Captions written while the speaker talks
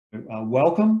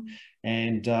Welcome,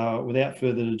 and without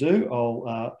further ado,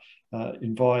 I'll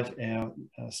invite our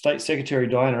State Secretary,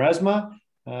 Diana Asma,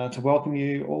 to welcome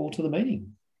you all to the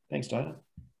meeting. Thanks, Diana.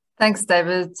 Thanks,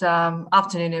 David.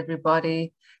 Afternoon,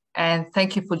 everybody, and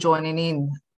thank you for joining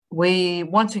in. We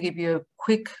want to give you a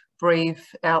quick,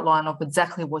 brief outline of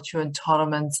exactly what your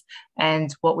entitlements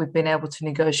and what we've been able to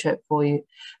negotiate for you.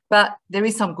 But there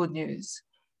is some good news.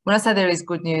 When I say there is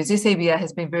good news, this EBA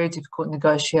has been very difficult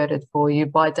negotiated for you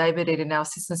by David Eden, our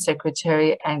Assistant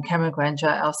Secretary, and Cameron Granger,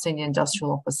 our Senior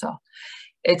Industrial Officer.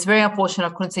 It's very unfortunate I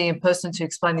couldn't see you in person to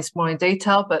explain this more in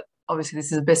detail, but obviously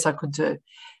this is the best I could do.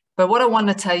 But what I want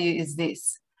to tell you is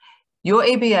this. Your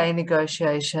EBA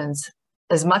negotiations,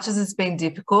 as much as it's been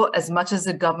difficult, as much as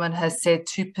the government has said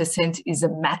 2% is a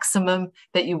maximum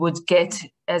that you would get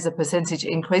as a percentage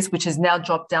increase, which has now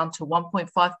dropped down to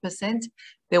 1.5%,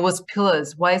 there was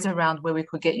pillars, ways around where we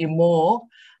could get you more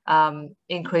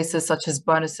increases such as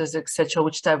bonuses, etc.,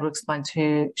 which Dave will explain to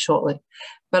you shortly.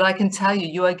 But I can tell you,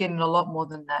 you are getting a lot more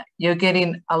than that. You're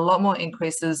getting a lot more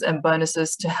increases and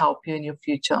bonuses to help you in your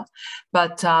future.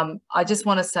 But I just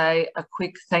want to say a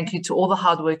quick thank you to all the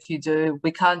hard work you do.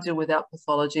 We can't do without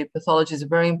pathology. Pathology is a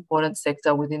very important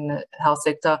sector within the health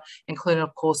sector, including,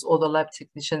 of course, all the lab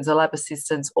technicians, the lab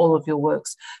assistants, all of your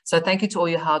works. So thank you to all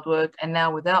your hard work. And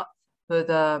now, without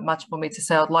further much for me to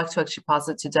say, I'd like to actually pass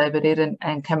it to David Eden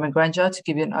and Cameron Granger to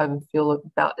give you an overview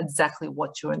about exactly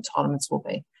what your entitlements will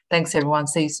be. Thanks, everyone.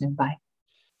 See you soon. Bye.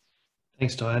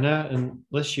 Thanks, Diana.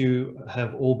 Unless you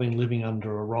have all been living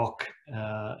under a rock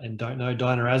and don't know,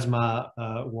 Diana Asma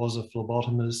was a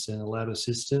phlebotomist and a lab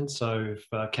assistant. So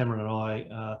if Cameron and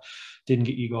I didn't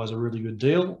get you guys a really good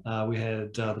deal, we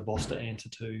had the boss to answer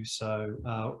to. So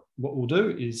what we'll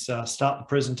do is start the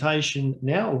presentation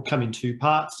now. It'll come in two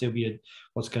parts. There'll be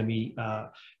what's going to be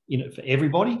in it for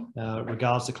everybody,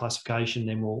 regardless of classification.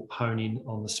 Then we'll hone in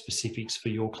on the specifics for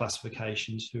your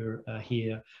classifications who are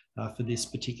here for this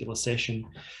particular session.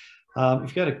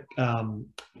 If you go to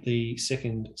the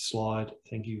second slide,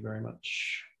 thank you very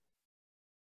much.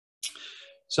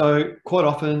 So quite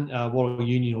often what a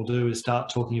union will do is start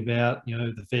talking about,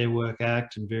 the Fair Work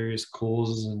Act and various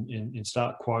clauses and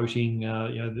start quoting,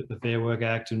 the Fair Work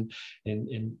Act and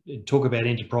talk about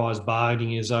enterprise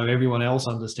bargaining as though everyone else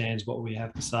understands what we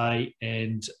have to say,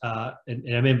 and our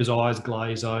members' eyes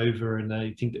glaze over and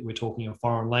they think that we're talking a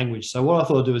foreign language. So what I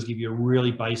thought I'd do is give you a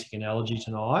really basic analogy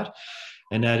tonight,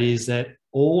 and that is that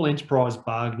all enterprise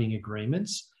bargaining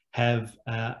agreements have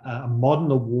a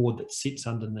modern award that sits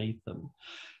underneath them.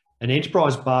 An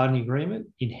enterprise bargaining agreement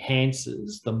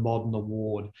enhances the modern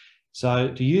award.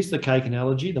 So to use the cake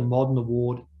analogy, the modern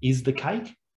award is the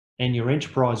cake, and your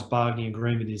enterprise bargaining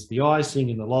agreement is the icing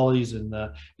and the lollies and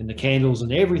the candles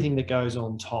and everything that goes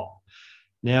on top.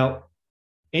 Now,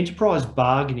 enterprise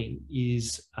bargaining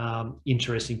is an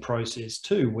interesting process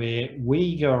too, where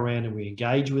we go around and we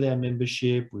engage with our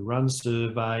membership, we run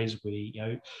surveys, we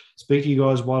speak to you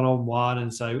guys one-on-one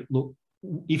and say, look,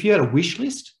 if you had a wish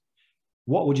list,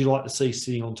 what would you like to see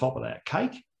sitting on top of that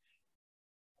cake?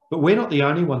 But we're not the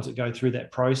only ones that go through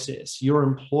that process. Your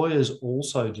employers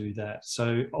also do that.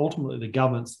 So ultimately the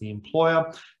government's the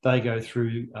employer. They go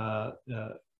through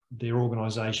their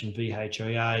organisation,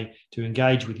 VHIA, to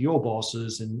engage with your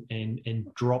bosses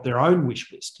and drop their own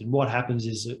wish list. And what happens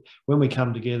is that when we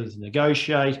come together to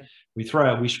negotiate, we throw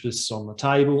our wish lists on the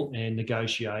table and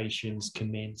negotiations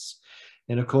commence.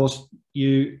 And of course,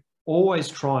 you always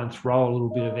try and throw a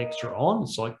little bit of extra on.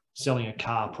 It's like selling a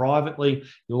car privately.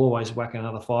 You'll always whack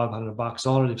another $500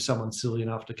 on it if someone's silly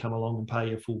enough to come along and pay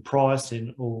you full price,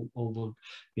 and all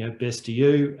the best to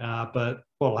you. But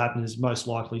what will happen is most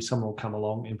likely someone will come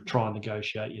along and try and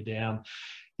negotiate you down.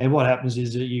 And what happens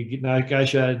is that you get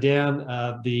negotiated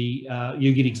down,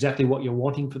 you get exactly what you're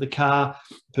wanting for the car.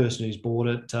 The person who's bought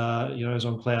it, is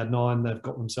on cloud nine. They've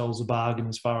got themselves a bargain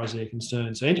as far as they're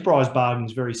concerned. So enterprise bargaining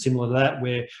is very similar to that,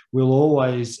 where we'll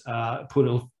always put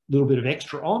a little bit of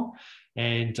extra on.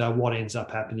 And what ends up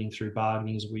happening through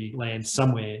bargaining is we land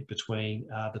somewhere between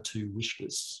the two wish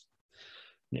lists.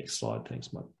 Next slide,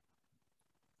 thanks, Mike.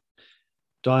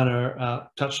 Diana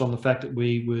touched on the fact that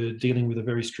we were dealing with a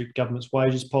very strict government's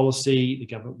wages policy. The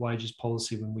government wages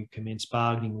policy when we commenced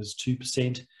bargaining was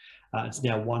 2%. It's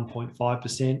now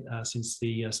 1.5% since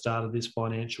the start of this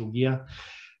financial year.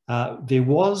 There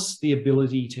was the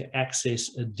ability to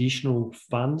access additional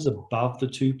funds above the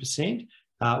 2%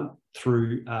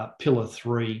 through Pillar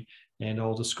 3, and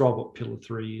I'll describe what Pillar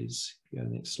 3 is. Go to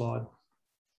the next slide.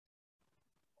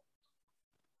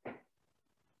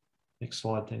 Next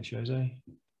slide, thanks, Jose.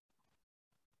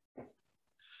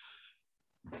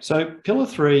 So Pillar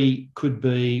 3 could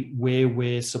be where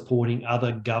we're supporting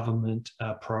other government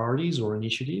priorities or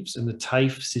initiatives, and the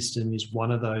TAFE system is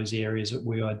one of those areas that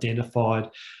we identified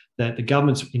that the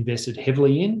government's invested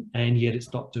heavily in, and yet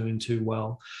it's not doing too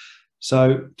well.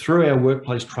 So through our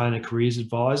workplace trainer careers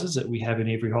advisors that we have in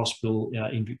every hospital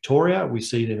in Victoria, we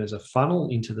see them as a funnel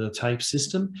into the TAFE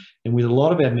system. And with a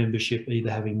lot of our membership either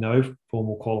having no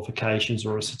formal qualifications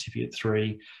or a Certificate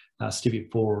 3,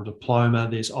 Certificate 4 or diploma,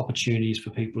 there's opportunities for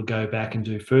people to go back and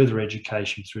do further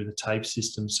education through the TAFE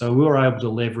system. So we were able to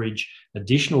leverage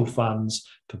additional funds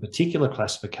for particular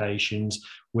classifications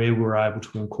where we're able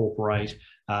to incorporate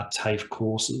TAFE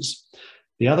courses.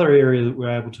 The other area that we're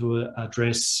able to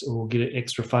address or get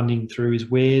extra funding through is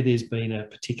where there's been a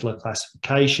particular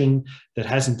classification that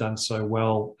hasn't done so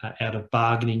well out of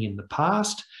bargaining in the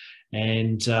past.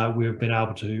 And we've been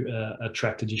able to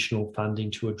attract additional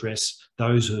funding to address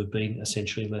those who have been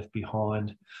essentially left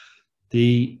behind.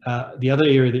 The other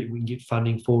area that we can get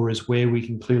funding for is where we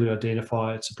can clearly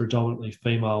identify it's a predominantly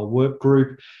female work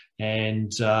group,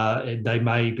 and they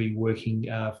may be working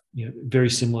very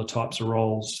similar types of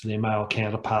roles to their male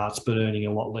counterparts, but earning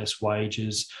a lot less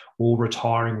wages or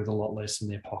retiring with a lot less in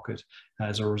their pocket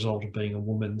as a result of being a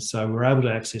woman. So we're able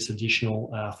to access additional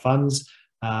funds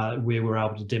where we're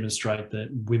able to demonstrate that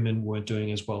women were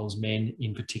doing as well as men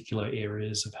in particular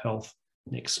areas of health.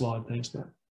 Next slide, thanks, Matt.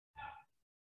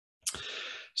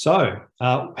 So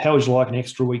how would you like an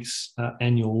extra week's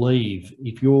annual leave?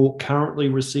 If you're currently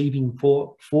receiving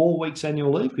 4 weeks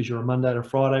annual leave because you're a Monday to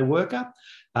Friday worker,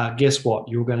 guess what?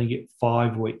 You're going to get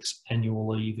 5 weeks annual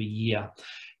leave a year.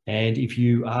 And if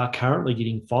you are currently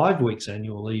getting 5 weeks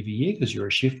annual leave a year because you're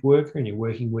a shift worker and you're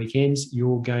working weekends,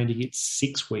 you're going to get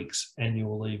 6 weeks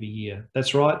annual leave a year.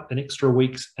 That's right, an extra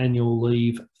week's annual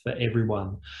leave for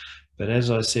everyone. But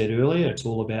as I said earlier, it's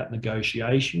all about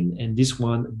negotiation, and this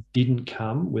one didn't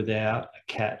come without a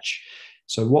catch.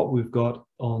 So what we've got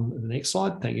on the next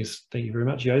slide, thank you very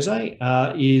much, Jose,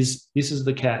 is this is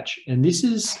the catch. And this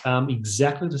is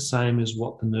exactly the same as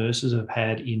what the nurses have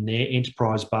had in their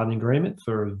enterprise bargaining agreement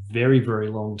for a very, very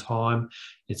long time.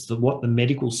 It's what the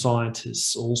medical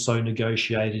scientists also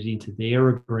negotiated into their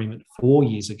agreement 4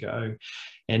 years ago.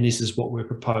 And this is what we're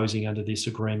proposing under this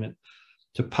agreement.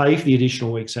 To pay for the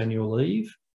additional week's annual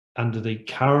leave under the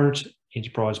current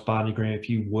enterprise bargaining agreement, if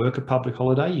you work a public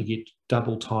holiday, you get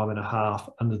double time and a half.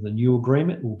 Under the new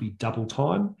agreement, it will be double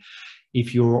time.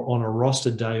 If you're on a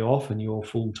rostered day off and you're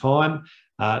full time,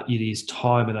 it is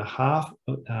time and a half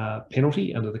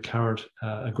penalty under the current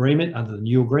agreement. Under the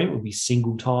new agreement, it will be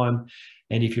single time.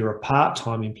 And if you're a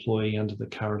part-time employee under the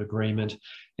current agreement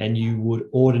and you would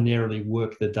ordinarily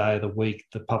work the day of the week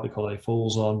the public holiday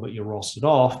falls on, but you're rostered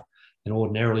off, and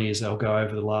ordinarily is they'll go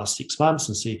over the last 6 months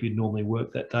and see if you'd normally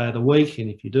work that day of the week.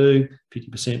 And if you do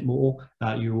 50% more,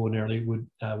 you ordinarily would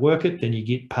work it, then you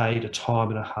get paid a time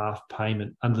and a half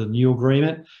payment. Under the new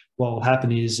agreement, what will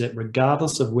happen is that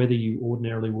regardless of whether you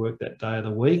ordinarily work that day of the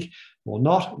week or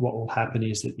not, what will happen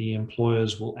is that the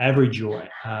employers will average your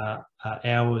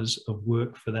hours of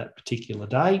work for that particular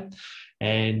day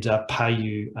and pay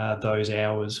you those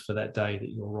hours for that day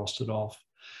that you're rostered off.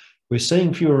 We're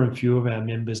seeing fewer and fewer of our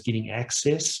members getting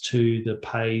access to the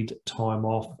paid time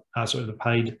off, the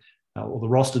paid or the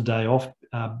rostered day off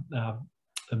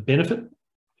benefit,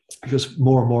 because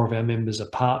more and more of our members are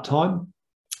part-time,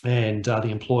 and the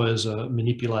employers are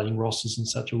manipulating rosters in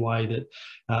such a way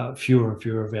that fewer and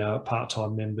fewer of our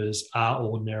part-time members are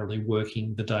ordinarily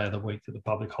working the day of the week that the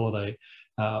public holiday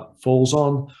falls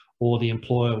on, or the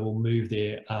employer will move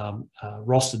their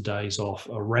rostered days off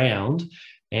around.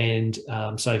 And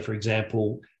say, for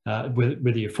example,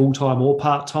 whether you're full-time or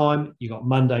part-time, you've got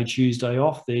Monday, Tuesday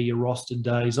off. They're your rostered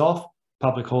days off.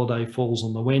 Public holiday falls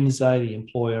on the Wednesday. The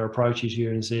employer approaches you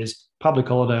and says, public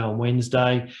holiday on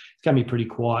Wednesday. It's going to be pretty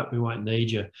quiet. We won't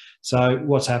need you. So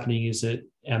what's happening is that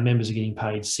our members are getting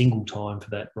paid single time for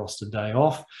that rostered day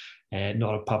off, and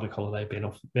not a public holiday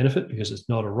benefit, because it's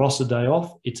not a rostered day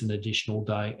off. It's an additional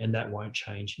day, and that won't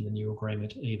change in the new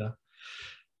agreement either.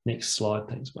 Next slide.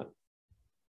 Thanks, mate.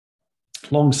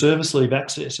 Long service leave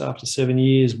access after 7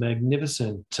 years,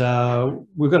 magnificent.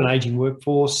 We've got an ageing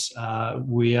workforce.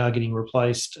 We are getting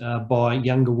replaced by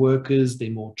younger workers.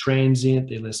 They're more transient.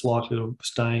 They're less likely to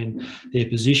stay in their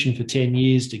position for 10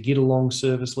 years to get a long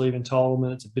service leave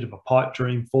entitlement. It's a bit of a pipe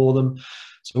dream for them.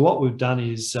 So what we've done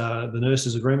is the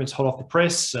nurses' agreement's hot off the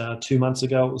press. 2 months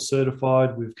ago it was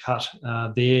certified. We've cut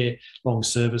their long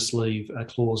service leave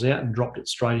clause out and dropped it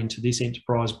straight into this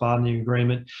enterprise bargaining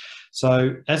agreement.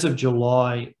 So as of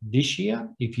July this year,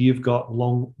 if you've got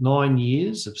 9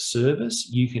 years of service,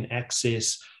 you can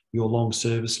access your long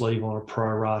service leave on a pro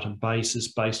rata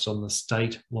basis based on the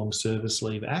State Long Service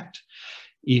Leave Act.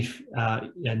 If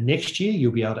next year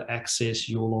you'll be able to access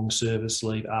your long service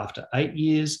leave after 8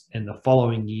 years, and the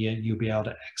following year you'll be able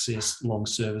to access long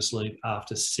service leave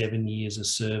after 7 years of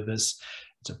service.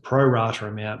 It's a pro rata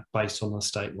amount based on the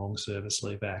State Long Service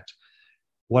Leave Act.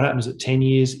 What happens at 10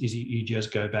 years is you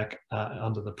just go back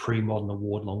under the pre-modern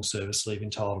award long service leave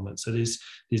entitlement. So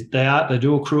they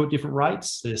do accrue at different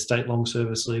rates. The State Long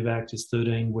Service Leave Act is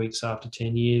 13 weeks after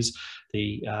 10 years.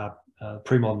 The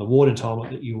pre-modern award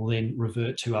entitlement that you will then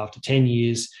revert to after 10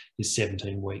 years is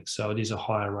 17 weeks. So it is a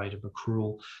higher rate of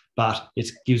accrual, but it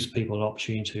gives people an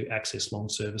opportunity to access long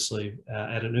service leave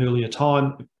at an earlier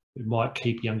time. It might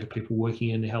keep younger people working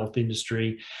in the health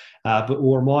industry,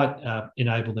 or it might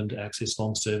enable them to access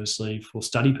long service leave for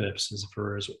study purposes,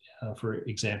 for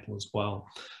example, as well.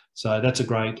 So that's a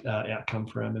great outcome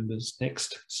for our members.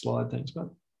 Next slide, thanks,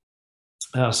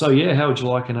 mate. So yeah, how would you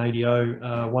like an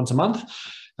ADO once a month?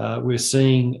 We're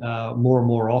seeing more and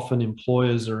more often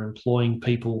employers are employing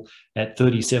people at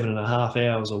 37.5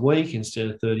 hours a week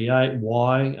instead of 38.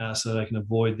 Why? So they can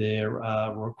avoid their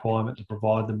requirement to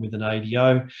provide them with an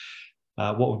ADO.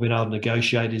 What we've been able to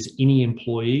negotiate is any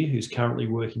employee who's currently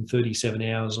working 37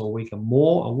 hours a week or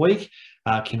more a week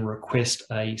can request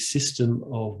a system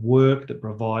of work that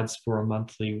provides for a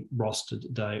monthly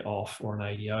rostered day off or an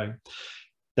ADO.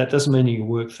 That doesn't mean you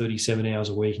work 37 hours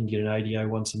a week and get an ADO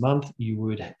once a month. You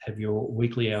would have your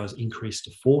weekly hours increased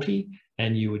to 40,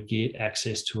 and you would get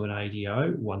access to an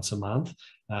ADO once a month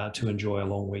to enjoy a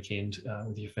long weekend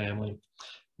with your family.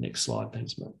 Next slide,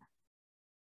 thanks, mate.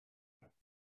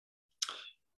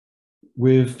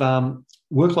 With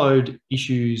workload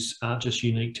issues aren't just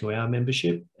unique to our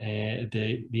membership.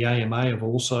 The AMA have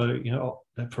also,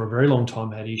 for a very long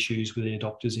time had issues with their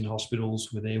doctors in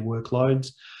hospitals with their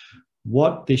workloads.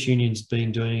 What this union's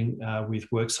been doing with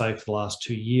WorkSafe for the last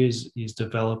 2 years is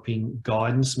developing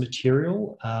guidance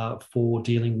material for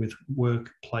dealing with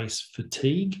workplace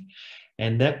fatigue.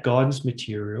 And that guidance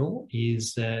material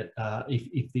is that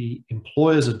if the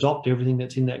employers adopt everything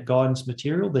that's in that guidance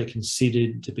material, they're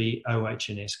considered to be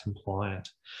OH&S compliant.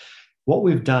 What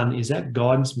we've done is that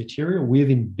guidance material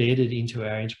we've embedded into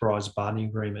our enterprise bargaining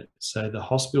agreement. So the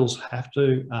hospitals have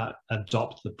to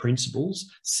adopt the principles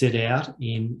set out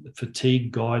in the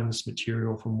fatigue guidance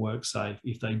material from WorkSafe.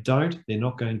 If they don't, they're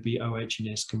not going to be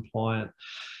OH&S compliant.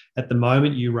 At the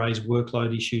moment, you raise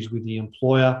workload issues with the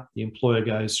employer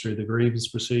goes through the grievance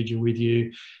procedure with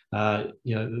you.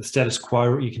 The status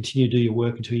quo, you continue to do your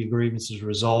work until your grievance is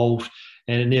resolved,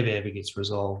 and it never ever gets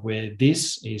resolved. Where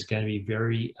this is going to be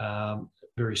very,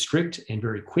 very strict and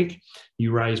very quick.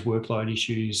 You raise workload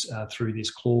issues through this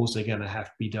clause, they're going to have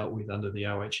to be dealt with under the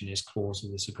OH&S clause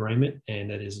of this agreement, and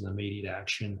that is an immediate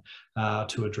action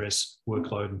to address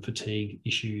workload and fatigue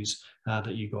issues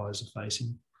that you guys are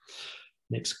facing.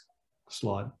 Next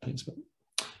slide, thanks,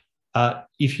 mate.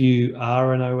 If you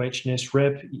are an OH&S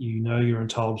rep, you know you're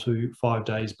entitled to 5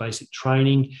 days basic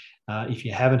training. If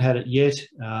you haven't had it yet,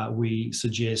 we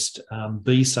suggest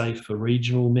Be Safe for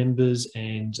regional members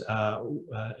and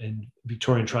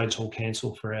Victorian Trades Hall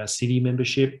Council for our city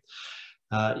membership.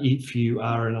 If you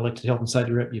are an elected health and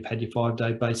safety rep, you've had your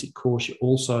 5-day basic course. You're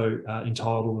also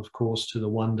entitled, of course, to the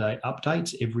 1-day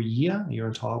updates every year. You're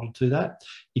entitled to that.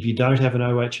 If you don't have an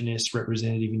OH&S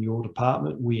representative in your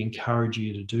department, we encourage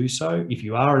you to do so. If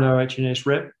you are an OH&S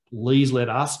rep, please let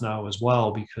us know as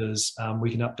well, because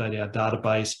we can update our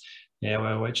database. Our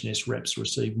OH&S reps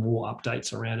receive more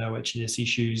updates around OH&S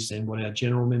issues than what our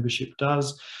general membership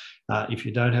does. If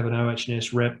you don't have an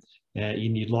OH&S rep,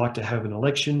 and you'd like to have an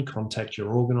election, contact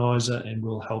your organiser and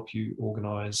we'll help you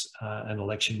organise an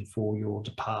election for your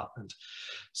department.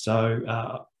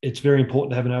 So it's very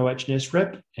important to have an OH&S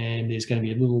rep, and there's going to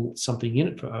be a little something in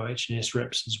it for OH&S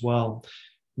reps as well.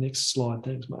 Next slide,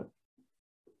 thanks, mate.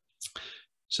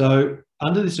 So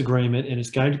under this agreement, and it's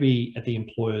going to be at the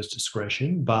employer's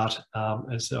discretion, but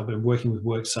as I've been working with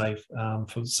WorkSafe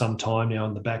for some time now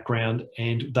in the background,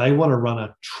 and they want to run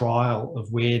a trial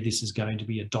of where this is going to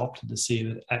be adopted to see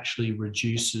if it actually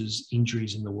reduces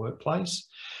injuries in the workplace.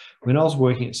 When I was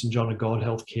working at St John of God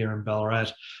Healthcare in Ballarat,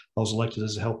 I was elected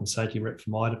as a health and safety rep for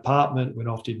my department, went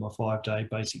off, did my 5-day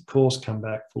basic course, come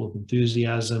back full of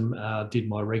enthusiasm, did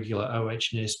my regular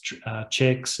OH&S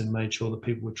checks and made sure that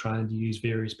people were trained to use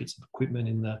various bits of equipment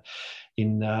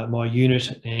in my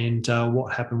unit. And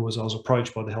what happened was I was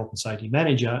approached by the health and safety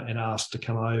manager and asked to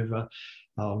come over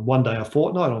 1 day a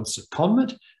fortnight on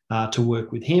secondment to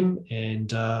work with him,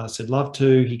 and I said love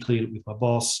to. He cleared it with my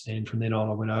boss, and from then on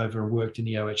I went over and worked in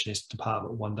the OH&S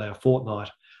department 1 day a fortnight.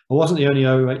 I wasn't the only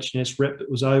OH&S rep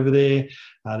that was over there.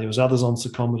 There was others on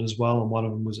secondment as well, and one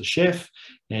of them was a chef,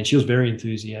 and she was very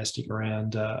enthusiastic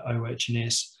around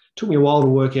OH&S. Took me a while to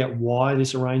work out why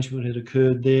this arrangement had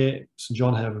occurred there. St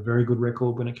John have a very good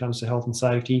record when it comes to health and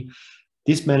safety.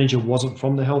 This manager wasn't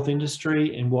from the health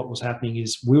industry, and what was happening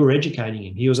is we were educating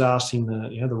him. He was asking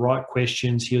the right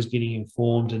questions. He was getting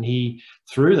informed, and he,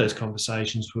 through those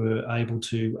conversations, were able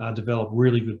to develop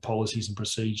really good policies and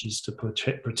procedures to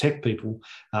protect people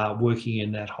working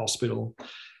in that hospital.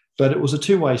 But it was a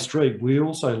two-way street. We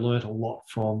also learnt a lot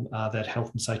from that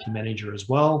health and safety manager as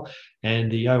well.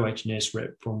 And the OH&S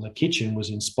rep from the kitchen was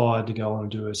inspired to go on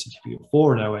and do a certificate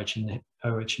for an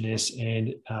OH&S,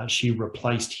 and she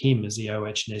replaced him as the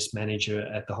OH&S manager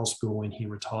at the hospital when he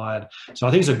retired. So I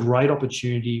think it's a great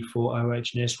opportunity for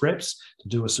OH&S reps to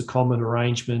do a secondment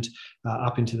arrangement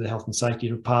up into the health and safety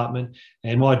department.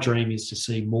 And my dream is to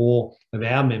see more of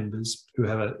our members who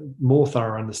have a more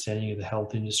thorough understanding of the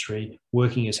health industry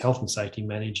working as health and safety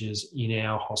managers in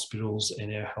our hospitals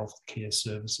and our healthcare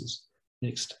services.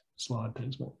 Next slide,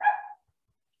 thanks, Matt.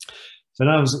 So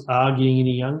no one's arguing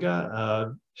any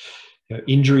younger.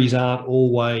 Injuries aren't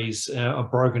always a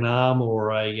broken arm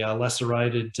or a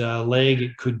lacerated leg.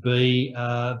 It could be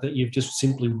that you've just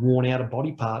simply worn out a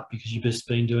body part because you've just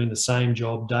been doing the same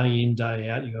job day in, day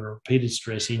out. You've got a repeated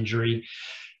stress injury.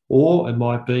 Or it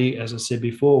might be, as I said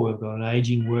before, we've got an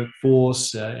ageing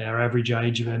workforce. Our average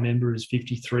age of our member is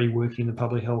 53 working in the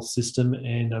public health system.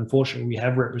 And unfortunately, we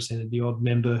have represented the odd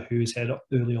member who's had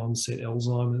early onset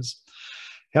Alzheimer's.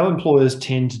 How employers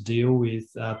tend to deal with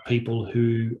people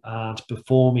who aren't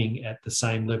performing at the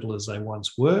same level as they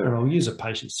once were. And I'll use a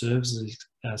patient services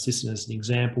assistant as an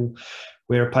example,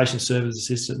 where a patient service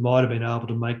assistant might have been able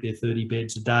to make their 30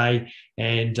 beds a day,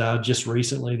 and just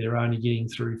recently they're only getting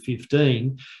through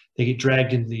 15. They get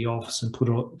dragged into the office and put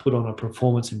on a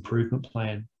performance improvement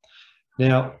plan.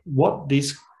 Now, what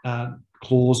this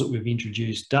clause that we've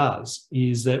introduced does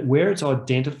is that where it's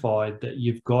identified that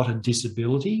you've got a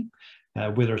disability,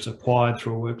 whether it's acquired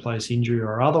through a workplace injury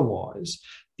or otherwise,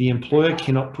 the employer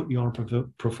cannot put you on a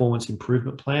performance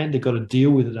improvement plan. They've got to deal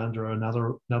with it under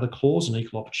another clause, an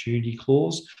equal opportunity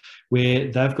clause,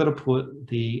 where they've got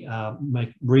to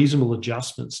make reasonable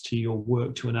adjustments to your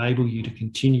work to enable you to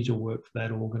continue to work for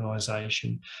that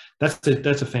organisation. That's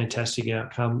a fantastic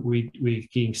outcome. We're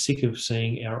getting sick of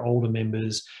seeing our older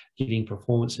members getting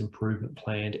performance improvement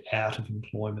planned out of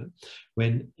employment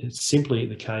when it's simply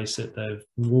the case that they've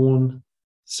worn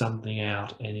something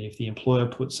out, and if the employer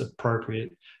puts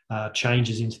appropriate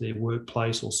changes into their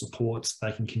workplace or supports, they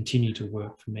can continue to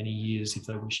work for many years if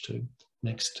they wish to.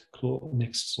 Next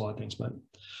slide, thanks, mate.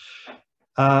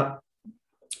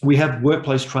 We have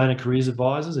workplace trainer careers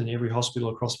advisors in every hospital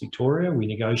across Victoria. We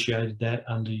negotiated that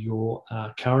under your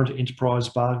current enterprise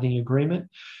bargaining agreement.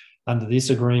 Under this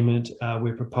agreement,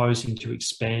 we're proposing to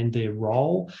expand their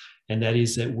role, and that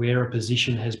is that where a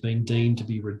position has been deemed to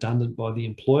be redundant by the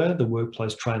employer, the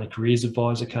workplace trainer careers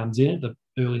advisor comes in at the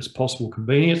earliest possible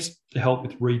convenience to help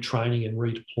with retraining and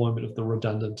redeployment of the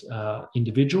redundant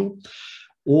individual.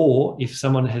 Or if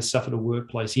someone has suffered a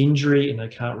workplace injury and they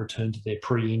can't return to their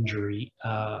pre-injury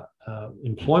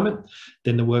employment,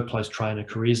 then the workplace trainer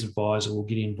careers advisor will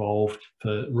get involved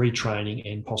for retraining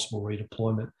and possible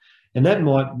redeployment. And that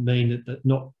might mean that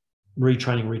not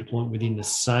retraining, redeployment within the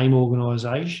same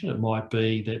organisation. It might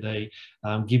be that they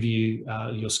give you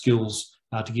your skills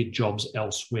to get jobs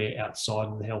elsewhere outside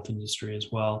of the health industry as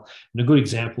well. And a good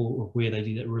example of where they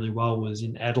did that really well was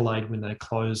in Adelaide when they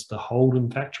closed the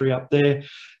Holden factory up there.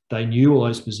 They knew all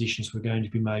those positions were going to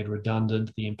be made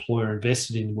redundant. The employer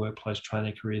invested in workplace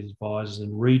trainer careers advisors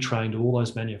and retrained all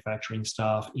those manufacturing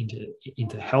staff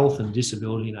into health and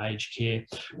disability and aged care,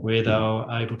 where they were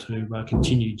able to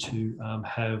continue to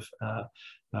have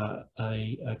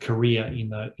a career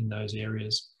in those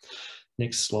areas.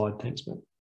 Next slide, thanks, Matt.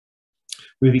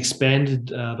 We've expanded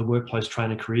the workplace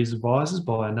trainer careers advisors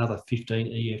by another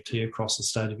 15 EFT across the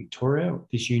state of Victoria.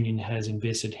 This union has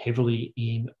invested heavily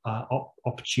in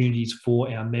opportunities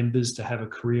for our members to have a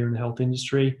career in the health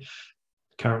industry.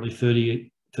 Currently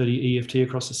 30 EFT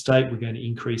across the state. We're going to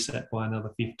increase that by another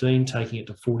 15, taking it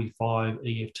to 45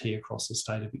 EFT across the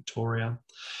state of Victoria.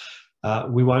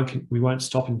 We won't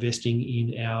stop investing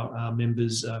in our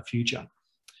members' future.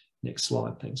 Next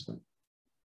slide, thanks, mate.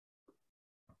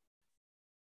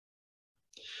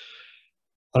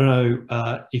 I don't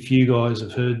know if you guys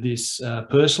have heard this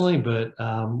personally, but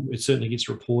it certainly gets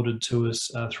reported to us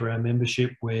through our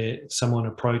membership, where someone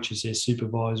approaches their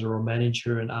supervisor or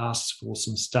manager and asks for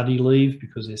some study leave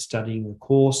because they're studying the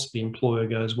course. The employer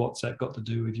goes, "What's that got to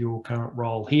do with your current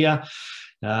role here?"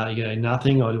 You know,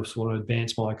 "Nothing, I just want to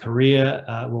advance my career."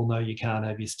 "Well, no, you can't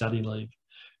have your study leave."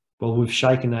 Well, we've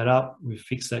shaken that up. We've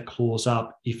fixed that clause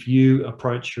up. If you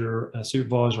approach your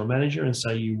supervisor or manager and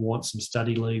say you want some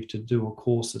study leave to do a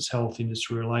course that's health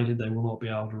industry related, they will not be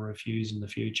able to refuse in the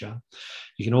future.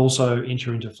 You can also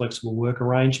enter into flexible work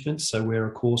arrangements. So where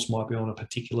a course might be on a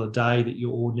particular day that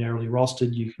you're ordinarily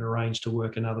rostered, you can arrange to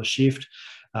work another shift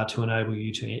to enable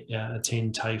you to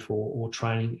attend TAFE or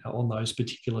training on those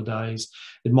particular days.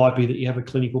 It might be that you have a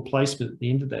clinical placement at the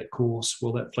end of that course.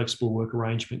 Well, that flexible work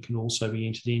arrangement can also be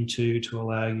entered into to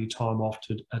allow you time off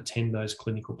to attend those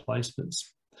clinical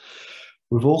placements.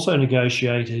 We've also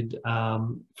negotiated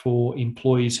for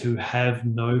employees who have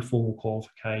no formal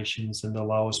qualifications and the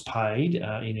lowest paid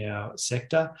in our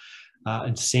sector,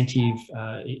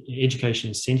 education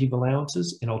incentive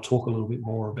allowances, and I'll talk a little bit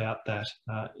more about that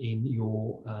in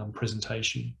your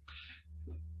presentation.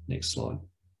 Next slide.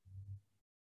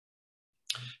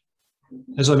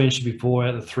 As I mentioned before,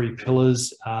 out of the 3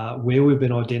 pillars, where we've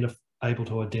been able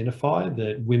to identify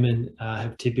that women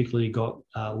have typically got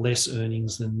less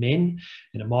earnings than men,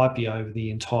 and it might be over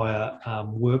the entire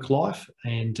work life,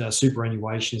 and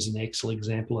superannuation is an excellent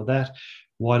example of that.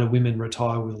 Why do women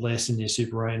retire with less in their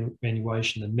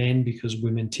superannuation than men? Because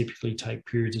women typically take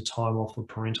periods of time off for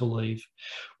parental leave.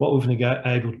 What we've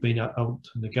been able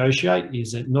to negotiate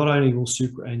is that not only will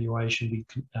superannuation be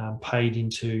paid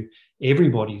into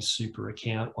everybody's super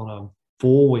account on a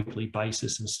 4-weekly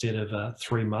basis instead of a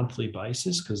 3-monthly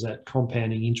basis, because that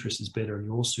compounding interest is better in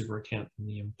your super account than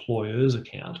the employer's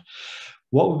account.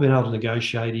 What we've been able to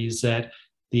negotiate is that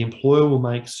the employer will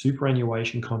make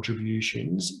superannuation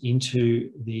contributions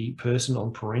into the person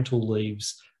on parental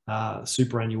leave's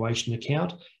superannuation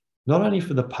account, not only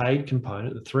for the paid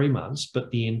component, the 3 months,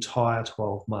 but the entire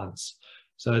 12 months.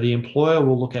 So the employer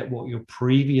will look at what your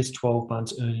previous 12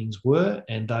 months earnings were,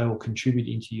 and they will contribute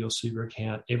into your super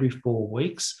account every 4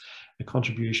 weeks, a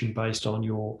contribution based on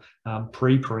your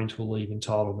pre-parental leave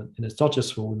entitlement. And it's not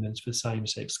just for women, it's for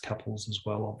same-sex couples as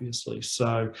well, obviously.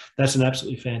 So that's an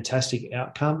absolutely fantastic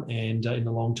outcome, and in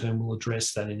the long term will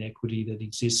address that inequity that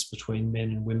exists between men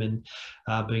and women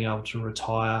being able to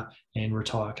retire and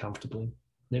retire comfortably.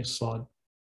 Next slide.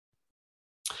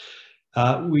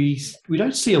 We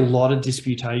don't see a lot of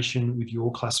disputation with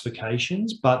your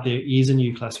classifications, but there is a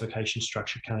new classification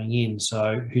structure coming in,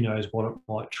 so who knows what it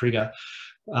might trigger.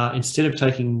 Instead of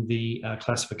taking the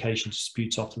classification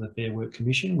disputes off to the Fair Work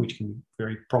Commission, which can be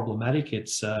very problematic,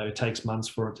 it takes months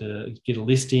for it to get a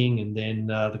listing, and then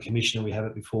the commissioner, we have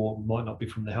it before, might not be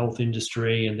from the health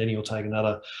industry, and then he'll take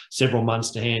another several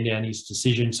months to hand down his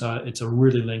decision. So it's a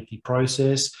really lengthy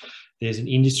process. There's an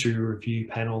industry review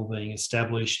panel being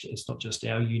established. It's not just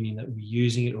our union that will be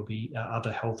using it, it'll be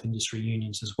other health industry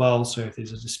unions as well. So if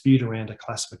there's a dispute around a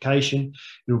classification,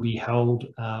 it will be held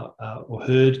or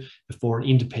heard before an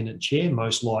independent chair,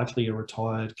 most likely a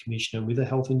retired commissioner with a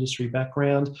health industry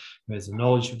background, who has the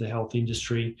knowledge of the health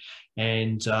industry,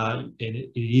 and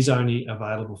it is only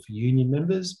available for union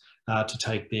members to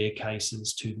take their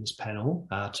cases to this panel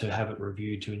to have it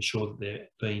reviewed to ensure that they're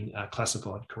being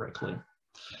classified correctly.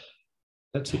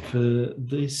 That's it for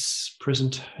this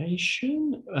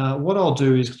presentation. What I'll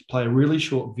do is play a really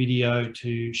short video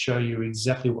to show you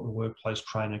exactly what the workplace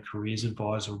trainer careers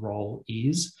advisor role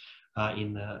is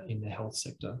in the health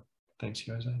sector. Thanks,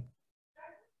 Jose.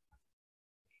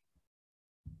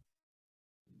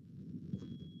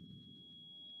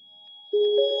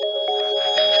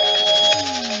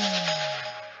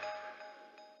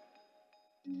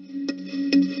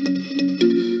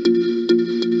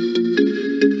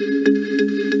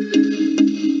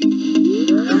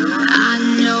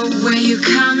 You're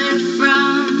coming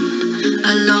from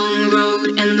a long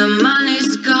road and the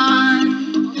money's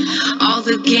gone. All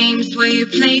the games where you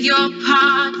played your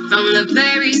part from the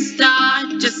very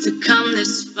start just to come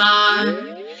this far.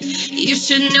 You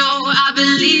should know I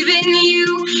believe in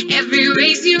you. Every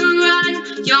race you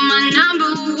run, you're my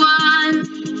number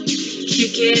 1.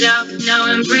 Kick it up now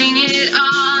and bring it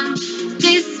on.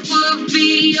 This will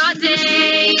be your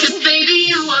day. 'Cause baby,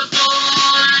 you were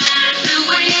born to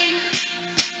win.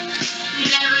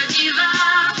 Never give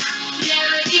up,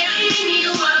 never give in,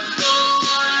 you were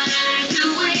born to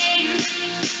win.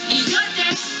 Your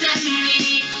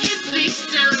destiny is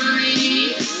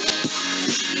victory.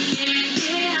 Yeah,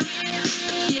 yeah,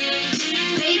 yeah, yeah,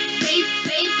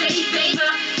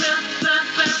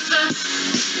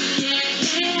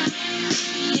 yeah.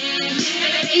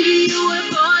 were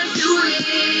born to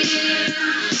win.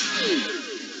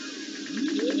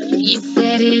 You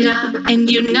set it up and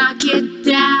you knock it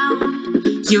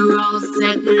down. You're all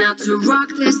set now to rock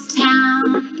this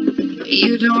town.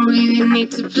 You don't really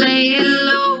need to play it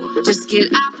low. Just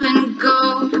get up and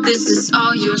go. This is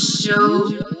all your show.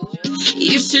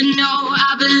 You should know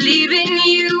I believe in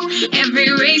you. Every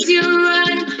race you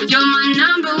run, you're my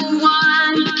number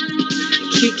one.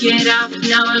 Kick it up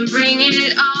now and bring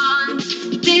it on.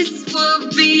 This will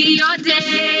be your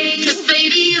day. 'Cause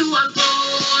baby, you are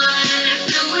born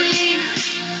to win.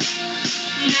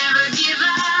 Never give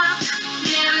up,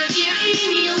 never give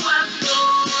in. You are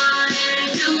born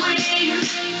to win.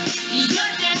 Your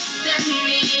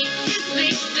destiny is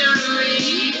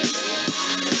victory.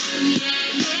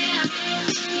 Yeah, yeah,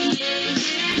 yeah, yeah.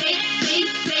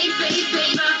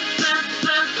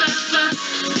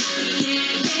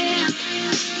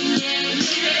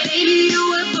 Baby, you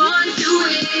were born to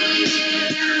win.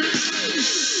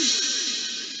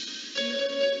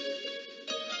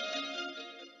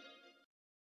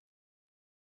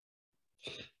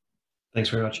 Thanks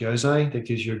very much, Jose. That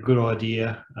gives you a good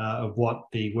idea of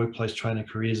what the Workplace Trainer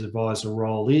Careers Advisor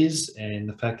role is, and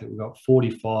the fact that we've got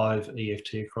 45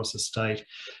 EFT across the state.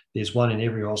 There's one in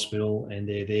every hospital, and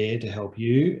they're there to help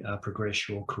you progress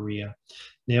your career.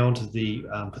 Now onto the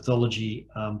pathology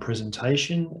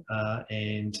presentation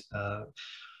and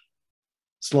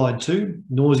slide 2,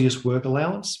 nauseous work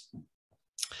allowance.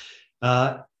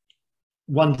 1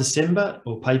 December,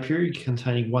 or pay period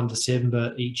containing 1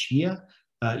 December each year,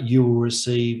 you will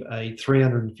receive a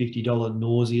 $350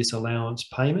 nauseous allowance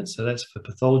payment. So that's for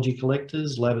pathology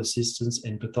collectors, lab assistants,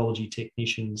 and pathology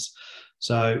technicians.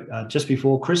 So just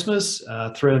before Christmas,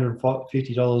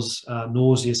 $350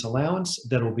 nauseous allowance.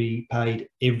 That'll be paid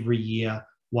every year,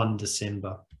 1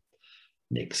 December.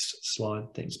 Next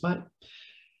slide. Thanks, mate.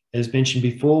 As mentioned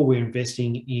before, we're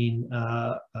investing in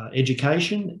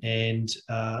education, and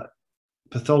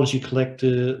pathology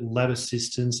collector, lab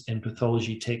assistants, and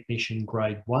pathology technician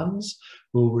grade 1s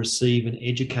will receive an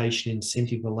education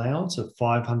incentive allowance of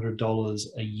 $500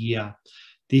 a year.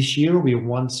 This year will be a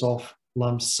once-off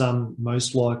lump sum,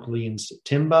 most likely in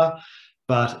September,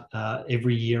 but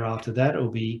every year after that it will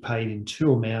be paid in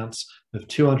 2 amounts of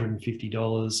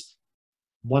 $250,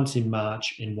 once in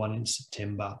March and one in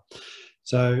September.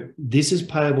 So this is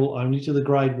payable only to the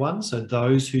grade 1, so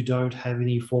those who don't have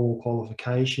any formal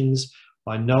qualifications.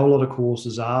 I know a lot of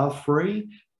courses are free,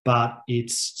 but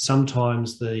it's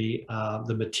sometimes the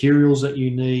materials that you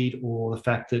need, or the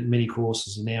fact that many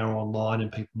courses are now online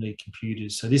and people need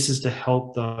computers. So this is to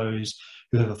help those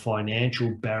who have a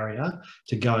financial barrier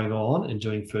to going on and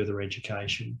doing further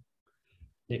education.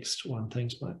 Next one,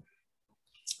 thanks, mate.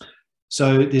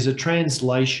 So there's a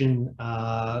translation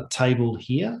table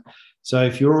here. So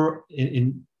if you're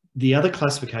in the other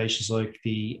classifications, like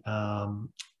the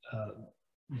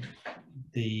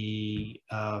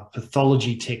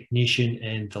pathology technician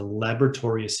and the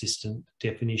laboratory assistant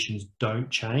definitions don't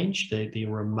change. They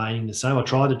remain the same. I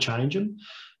tried to change them,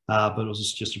 but it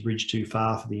was just a bridge too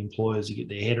far for the employers to get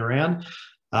their head around.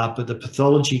 But the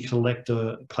pathology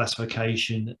collector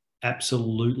classification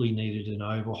absolutely needed an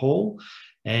overhaul.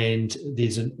 And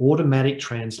there's an automatic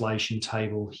translation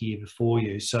table here before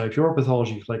you. So if you're a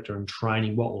pathology collector in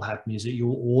training, what will happen is that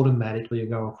you'll automatically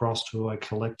go across to a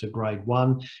collector grade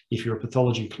 1. If you're a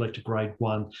pathology collector grade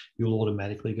 1, you'll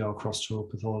automatically go across to a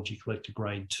pathology collector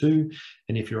grade 2.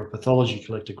 And if you're a pathology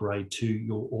collector grade 2,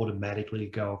 you'll automatically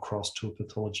go across to a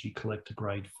pathology collector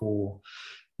grade 4.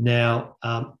 Now,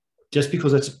 just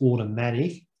because it's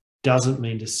automatic doesn't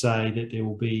mean to say that there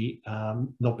will be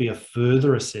not be a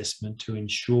further assessment to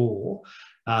ensure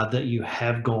that you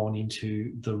have gone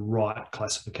into the right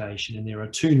classification. And there are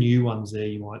 2 new ones there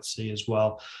you might see as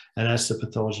well, and that's the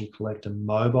pathology collector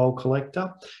mobile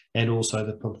collector, and also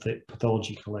the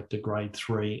pathology collector grade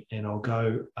 3. And I'll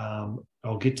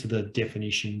get to the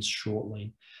definitions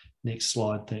shortly. Next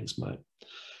slide, thanks, mate.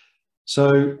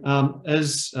 So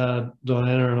as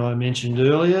Diana and I mentioned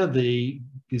earlier,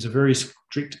 there's a very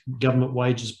strict government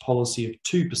wages policy of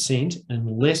 2%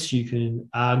 unless you can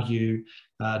argue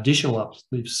additional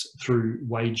uplifts through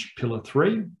wage pillar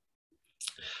 3.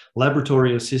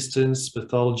 Laboratory assistants,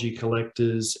 pathology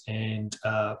collectors, and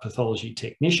pathology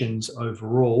technicians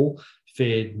overall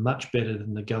fared much better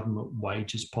than the government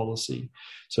wages policy.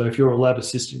 So if you're a lab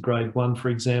assistant grade 1, for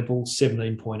example,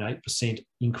 17.8%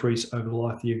 increase over the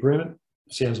life of the agreement.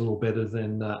 Sounds a little better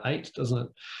than 8, doesn't it?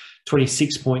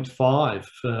 26.5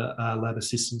 for lab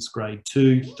assistants grade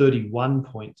 2,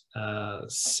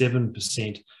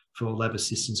 31.7% for lab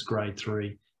assistants grade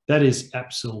 3. That is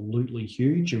absolutely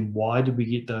huge. And why did we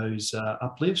get those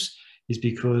uplifts? is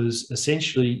because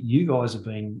essentially you guys have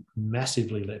been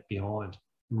massively left behind,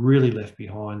 really left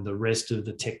behind the rest of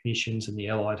the technicians and the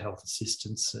allied health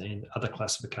assistants and other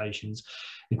classifications.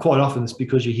 And quite often it's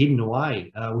because you're hidden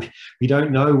away. We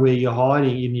don't know where you're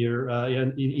hiding in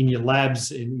your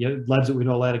labs, in labs that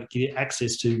we're not allowed to get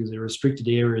access to because they're restricted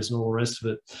areas and all the rest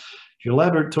of it. If you're a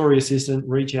laboratory assistant,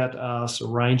 reach out to us,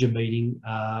 arrange a meeting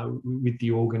with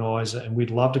the organiser, and we'd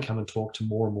love to come and talk to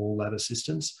more and more lab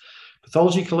assistants.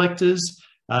 Pathology collectors,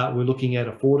 we're looking at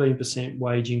a 14%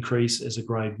 wage increase as a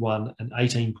grade 1, an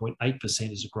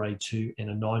 18.8% as a grade 2, and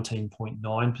a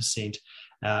 19.9%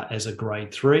 as a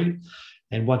grade 3.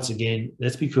 And once again,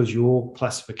 that's because your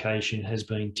classification has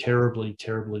been terribly,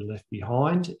 terribly left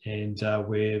behind, and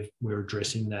we're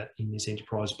addressing that in this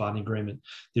enterprise bargaining agreement.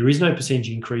 There is no percentage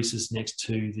increases next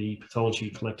to the pathology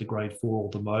collector grade 4 or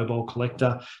the mobile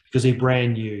collector because they're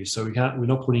brand new. So we're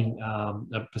not putting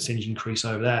a percentage increase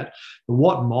over that. But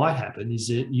what might happen is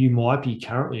that you might be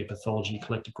currently a pathology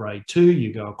collector grade 2,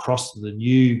 you go across to the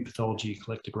new pathology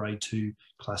collector grade 2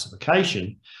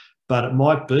 classification. But it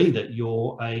might be that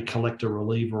you're a collector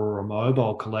reliever or a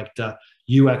mobile collector,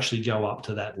 you actually go up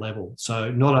to that level.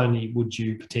 So not only would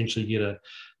you potentially get a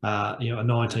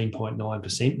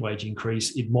 19.9% wage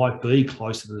increase, it might be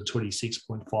closer to the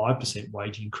 26.5%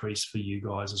 wage increase for you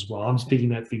guys as well. I'm just picking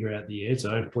that figure out the air,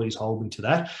 so please hold me to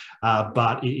that.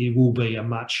 But it will be a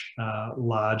much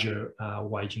larger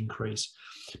wage increase.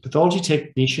 Pathology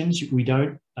technicians, we've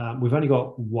only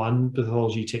got one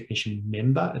pathology technician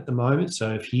member at the moment.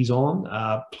 So if he's on,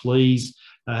 please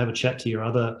have a chat to your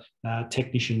other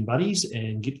technician buddies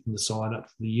and get them to sign up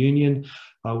for the union.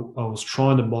 I was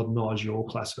trying to modernise your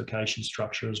classification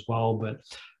structure as well, but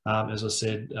as I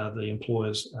said, the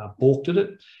employers balked at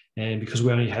it. And because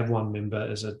we only have one member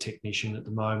as a technician at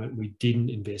the moment, we didn't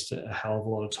invest a hell of a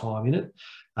lot of time in it.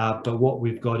 But what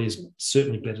we've got is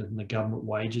certainly better than the government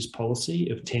wages policy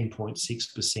of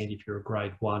 10.6% if you're a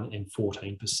grade 1 and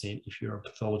 14% if you're a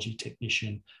pathology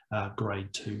technician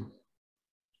grade 2.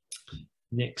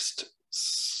 Next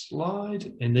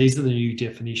slide. And these are the new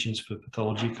definitions for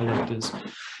pathology collectors.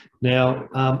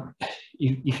 Now,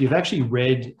 if you've actually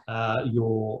read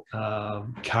your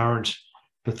current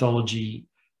pathology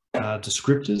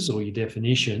descriptors or your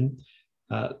definition,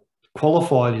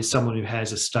 qualified is someone who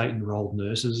has a state enrolled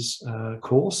nurses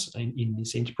course in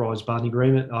this enterprise bargaining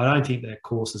agreement. I don't think that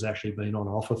course has actually been on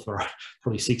offer for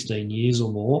probably 16 years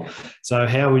or more. So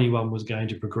how anyone was going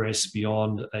to progress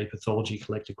beyond a pathology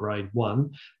collector grade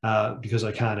 1 because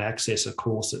they can't access a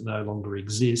course that no longer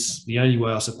exists. The only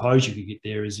way I suppose you could get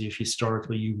there is if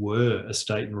historically you were a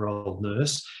state enrolled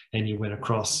nurse and you went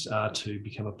across to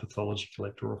become a pathology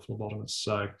collector or a phlebotomist.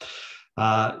 So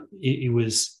it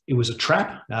was a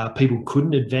trap. People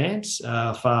couldn't advance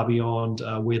far beyond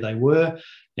where they were.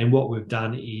 And what we've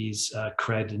done is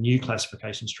created a new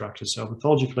classification structure. So a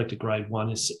pathology collector grade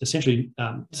 1 is essentially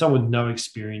someone with no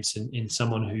experience and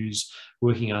someone who's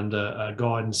working under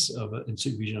guidance of and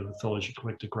supervision of a pathology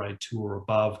collector grade 2 or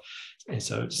above. And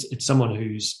so it's someone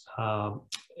who's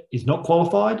is not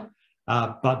qualified,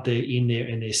 but they're in there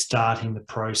and they're starting the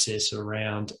process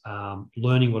around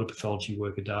learning what a pathology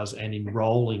worker does and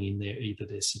enrolling in either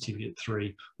their certificate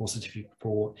 3 or certificate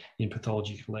 4 in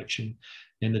pathology collection.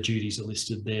 And the duties are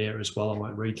listed there as well. I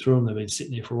won't read through them. They've been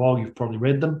sitting there for a while. You've probably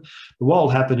read them. But what will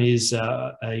happen is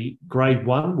a grade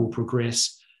 1 will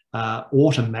progress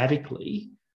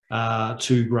automatically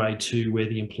to grade 2, where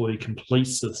the employee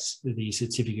completes the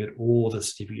certificate or the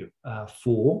certificate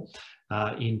 4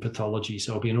 in pathology.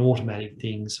 So it'll be an automatic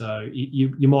thing. So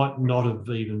you might not have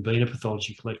even been a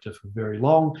pathology collector for very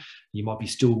long. You might be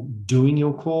still doing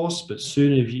your course, but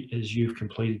soon as you've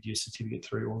completed your certificate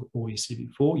 3 or your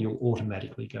certificate 4, you'll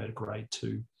automatically go to grade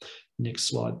 2. Next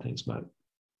slide. Thanks, mate.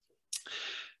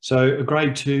 So a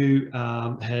grade 2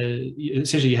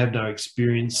 essentially you have no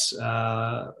experience,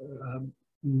 but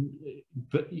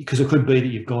because it could be that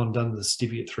you've gone and done the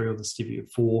certificate 3 or the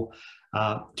certificate 4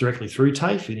 directly through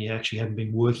TAFE, and you actually haven't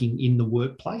been working in the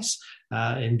workplace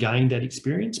and gained that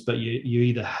experience, but you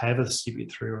either have a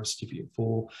certificate 3 or a certificate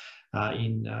 4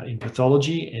 in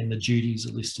pathology, and the duties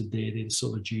are listed there. They're the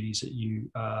sort of duties that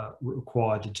you are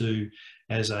required to do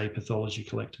as a pathology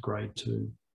collector grade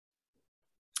 2.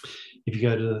 If you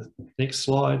go to the next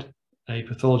slide, a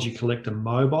pathology collector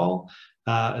mobile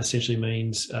essentially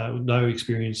means no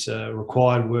experience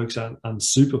required, works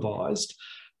unsupervised,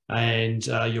 and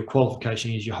your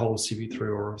qualification is you hold a certificate 3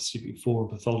 or a certificate 4 in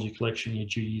pathology collection. Your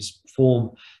duties form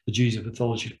the duties of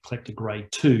pathology collector grade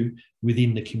 2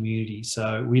 within the community.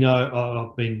 So we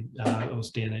know I was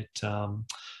down at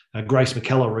Grace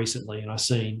McKellar recently, and I've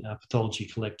seen pathology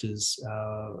collectors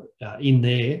in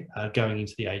there going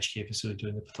into the aged care facility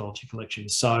doing the pathology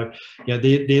collections. So, they're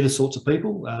the sorts of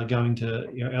people going to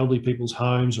elderly people's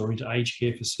homes or into aged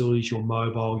care facilities. You're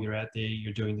mobile, you're out there,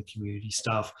 you're doing the community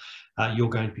stuff. You're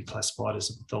going to be classified as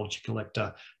a pathology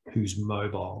collector who's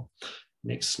mobile.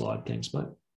 Next slide, thanks, mate.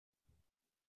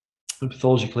 A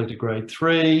pathology collector grade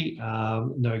 3,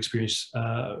 no experience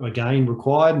again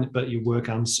required, but you work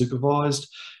unsupervised.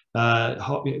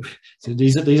 So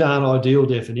these aren't ideal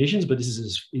definitions, but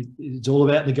it's all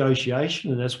about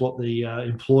negotiation, and that's what the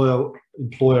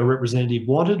employer representative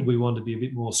wanted. We want to be a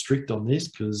bit more strict on this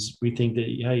because we think that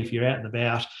if you're out and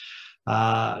about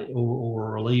or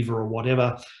a reliever or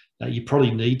whatever, you probably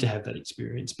need to have that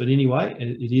experience. But anyway,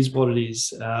 it is what it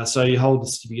is. So you hold the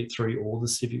Certificate 3 or the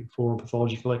Certificate 4 in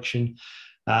pathology collection.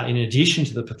 In addition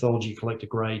to the pathology collector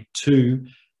grade 2,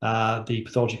 the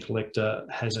pathology collector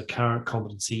has a current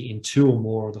competency in 2 or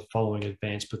more of the following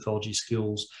advanced pathology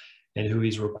skills, and who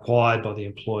is required by the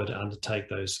employer to undertake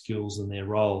those skills in their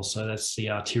roles. So that's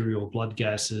the arterial blood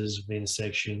gases,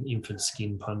 venesection, infant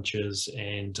skin punches,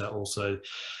 and also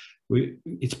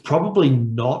it's probably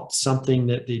not something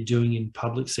that they're doing in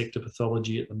public sector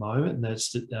pathology at the moment, and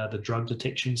that's the drug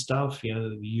detection stuff,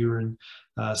 the urine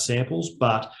samples.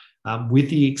 But with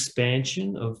the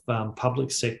expansion of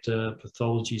public sector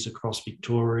pathologies across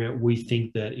Victoria, we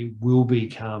think that it will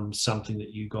become something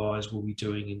that you guys will be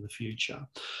doing in the future.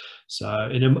 So,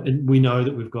 and we know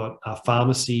that we've got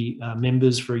pharmacy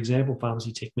members, for example,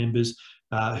 pharmacy tech members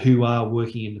who are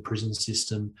working in the prison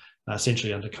system,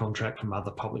 essentially under contract from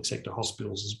other public sector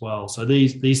hospitals as well. So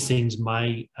these things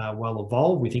may well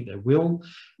evolve. We think they will,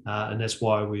 and that's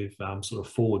why we've sort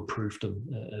of forward-proofed them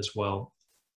as well.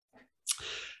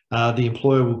 The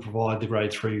employer will provide the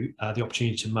grade 3 the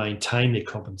opportunity to maintain their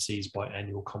competencies by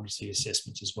annual competency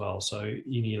assessments as well. So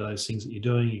any of those things that you're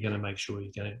doing, you're going to make sure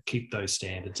you're going to keep those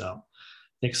standards up.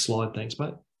 Next slide, thanks,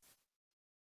 mate.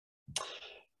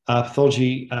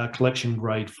 Pathology collection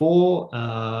grade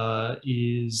 4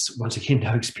 is, once again,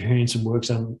 no experience and works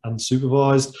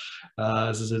unsupervised.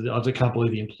 As I said, I can't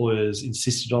believe the employers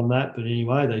insisted on that, but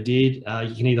anyway, they did.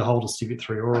 You can either hold a Certificate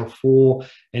 3 or a 4,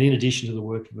 and in addition to the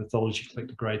work of pathology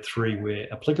collector grade 3, where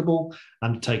applicable,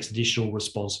 undertakes additional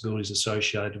responsibilities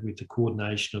associated with the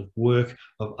coordination of work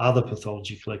of other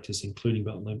pathology collectors, including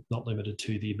but not limited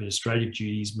to the administrative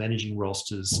duties, managing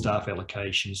rosters, staff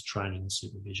allocations, training and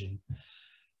supervision.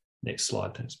 Next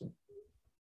slide, thanks, Ben.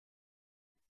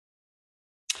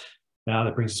 Now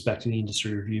that brings us back to the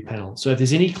industry review panel. So if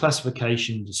there's any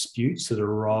classification disputes that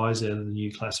arise out of the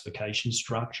new classification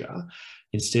structure,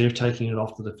 instead of taking it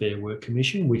off to the Fair Work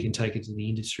Commission, we can take it to the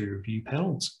industry review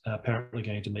panel. It's apparently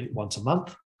going to meet once a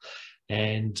month.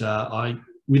 And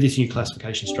with this new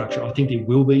classification structure, I think there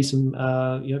will be some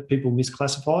people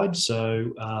misclassified.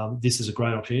 So this is a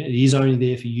great opportunity. It is only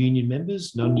there for union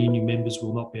members. Non-union members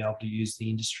will not be able to use the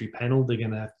industry panel. They're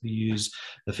going to have to use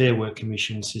the Fair Work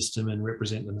Commission system and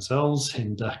represent themselves,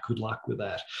 and good luck with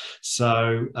that.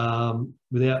 So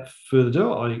without further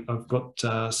ado, I've got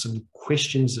some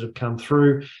questions that have come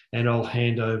through, and I'll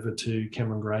hand over to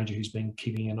Cameron Granger, who's been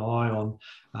keeping an eye on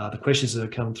the questions that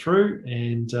have come through,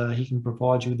 and he can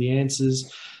provide you with the answers.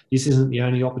 This isn't the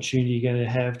only opportunity you're going to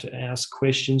have to ask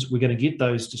questions. We're going to get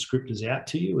those descriptors out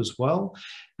to you as well.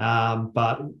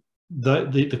 But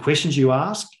the questions you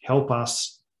ask help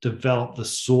us develop the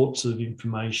sorts of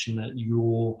information that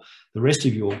the rest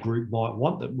of your group might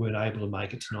want that weren't able to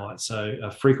make it tonight. So a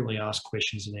frequently asked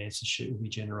questions and answers sheet will be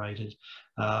generated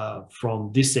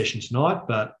from this session tonight.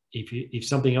 But if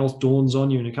something else dawns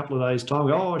on you in a couple of days'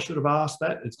 time, I should have asked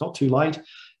that, it's not too late.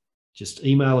 Just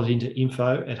email it into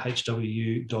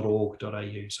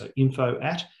info@hwu.org.au. So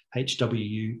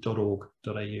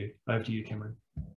info@hwu.org.au. Over to you, Cameron.